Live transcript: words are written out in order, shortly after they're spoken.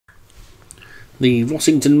The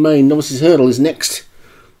Rossington Main Novices Hurdle is next,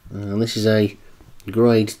 and this is a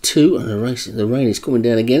Grade 2, and the rain is coming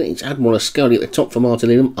down again. It's Admiral Ascoli at the top for Martin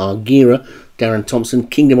Needham, Argira, Darren Thompson,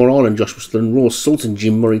 Kingdom or Island, Josh Russell, Rossington,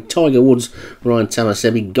 Jim Murray, Tiger Woods, Ryan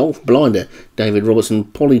Tamasebi, Golf Blinder, David Robertson,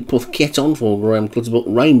 Polly Puff Keton for Graham Clutterbuck,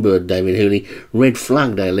 Rainbird, David Hooley, Red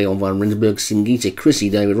Flag Day, Leon van Rensburg, Singita, Chrissy,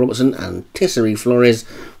 David Robertson, and Tesseri Flores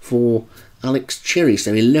for Alex Cherry.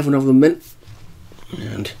 So 11 of them then,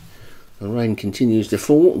 and the rain continues to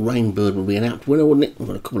fall. Rainbird would be an apt winner, wouldn't it? We've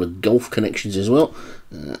got a couple of golf connections as well.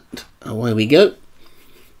 And away we go.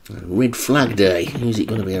 Red Flag Day. Who's it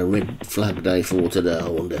going to be a Red Flag Day for today, I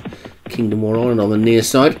wonder? Kingdom or Island on the near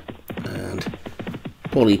side. And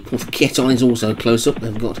Polly Puff Keton is also close up.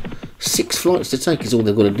 They've got 6 flights to take is all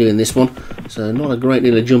they've got to do in this one. So not a great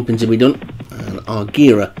deal of jumping to be done. And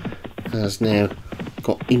Argira has now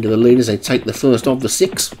got into the lead as they take the first of the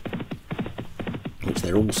 6. Which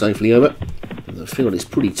they're all safely over. The field is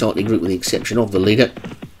pretty tightly grouped with the exception of the leader,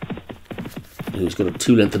 who's got a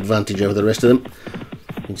 2-length advantage over the rest of them.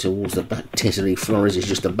 And towards the back, Tesseri Flores is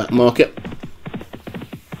just a back marker.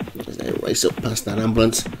 As they race up past that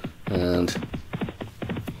ambulance, and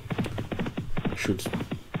should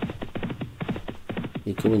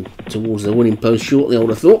be coming towards the winning post shortly, I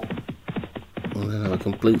would have thought. Well, they'll have a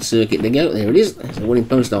complete circuit to go. There it is. There's the winning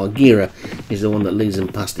post. Argira is the one that leads them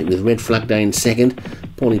past it, with Red Flag Day in second.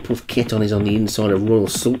 Polly Puff Keton is on the inside of Royal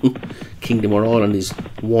Sultan. Kingdom or Island is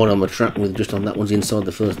wide on the track, with just on that one's inside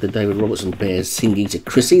the first. The David Robertson pairs Singita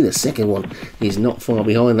Chrissy. The second one is not far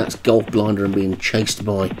behind. That's Golf Blinder and being chased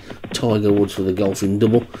by Tiger Woods for the golfing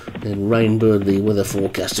double. Then Rainbird, the weather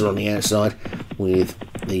forecaster, on the outside, with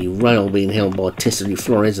the rail being held by Tesseri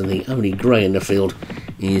Flores, and the only grey in the field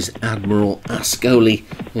is Admiral Ascoli,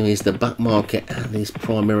 who is the back marker and is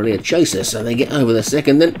primarily a chaser. So they get over the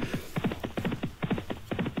second then,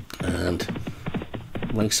 and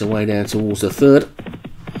makes their way down towards the third,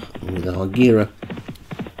 with Argira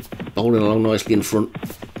bowling along nicely in front,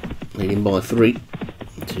 leading by 3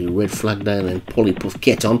 to Red Flag Day, and then Polly Puff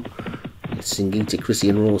Keton, Singita Chrissy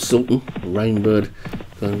and Royal Sultan. Rainbird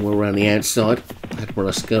going well around the outside.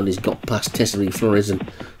 Admiral Ascoli's got past Tesseri Flores and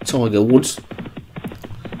Tiger Woods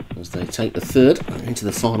as they take the third into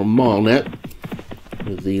the final mile now,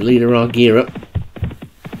 with the leader Argira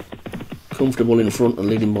comfortable in front and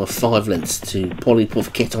leading by 5 lengths to Polly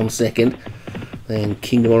Puff Keton second. Then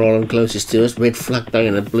Kingdom or Island closest to us, Red Flag Day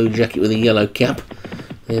in a blue jacket with a yellow cap.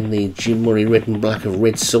 Then the Jim Murray red and black of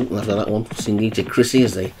Red Sultan after that one, Singita Chrissy,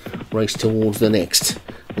 as they race towards the next.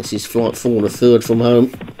 This is flight 4, the third from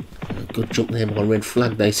home. A good jump there by Red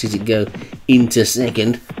Flag Day, sees it go into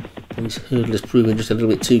second. This hurdle is proving just a little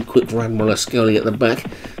bit too quick for Admiral Ascoli at the back,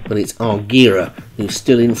 but it's Argira who's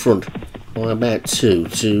still in front by about 2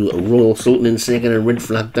 to Royal Sultan in second and Red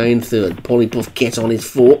Flag Day in third. Polly Puff Keton is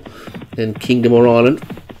 4, then Kingdom or Island,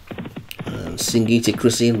 and Singita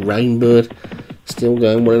Chrissy and Rainbird still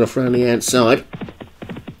going well enough around the outside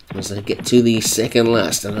as they get to the second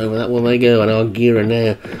last, and over that one they go, and Argira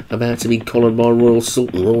now about to be collared by Royal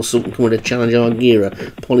Sultan. Royal Sultan coming to challenge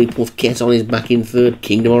Argira. Polly Puff Keton is back in third,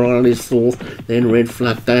 Kingdom or Island is 4th, then Red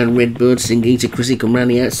Flag Day and Redbird. Singita Chrissy come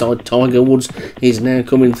round the outside. Tiger Woods is now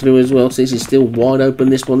coming through as well, so this is still wide open,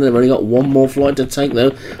 this one. They've only got one more flight to take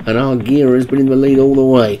though, and Argira has been in the lead all the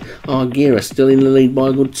way. Argira still in the lead by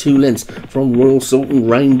a good 2 lengths from Royal Sultan,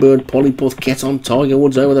 Rainbird, Polly Puff Keton, Tiger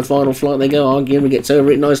Woods. Over the final flight they go. Argira gets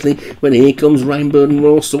over it nicely, but here comes Rainbird and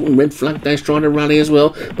Royal Sultan. Red Flag Day's trying to rally as well,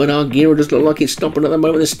 but Argira does look like it's stopping at the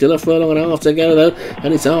moment. There's still a furlong and a half to go though,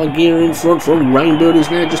 and it's Argira in front from Rainbird, who's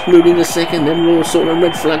now just moved into second, then Royal Sultan and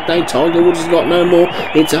Red Flag Day. Tiger Woods has got no more.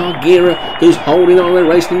 It's Argira who's holding on and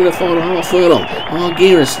racing into the final half furlong.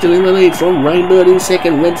 Argira still in the lead from Rainbird in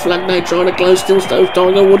second. Red Flag Day trying to close, still stows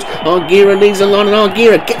Tiger Woods. Argira needs a line, and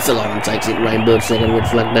Argira gets the line and takes it. Rainbird second, Red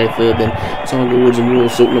Flag Day third, then Tiger Woods and Royal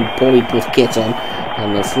Sultan and Polly Puff Keton.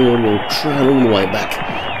 And the field will trail all the way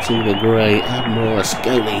back to the grey Admiral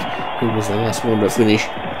Ascoli, who was the last one to finish.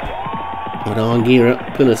 But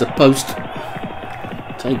Argira, pillar to post,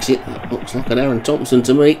 takes it. Looks like an Darren Thompson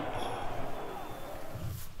to me.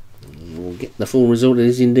 We'll get the full result. It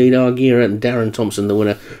is indeed Argira and Darren Thompson the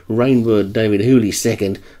winner. Rainbird, David Hooley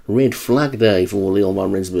second. Red Flag Day for Leon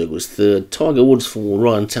van Rensburg was third. Tiger Woods for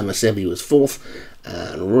Ryan Tamasebi was 4th.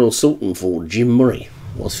 And Royal Sultan for Jim Murray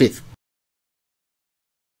was 5th.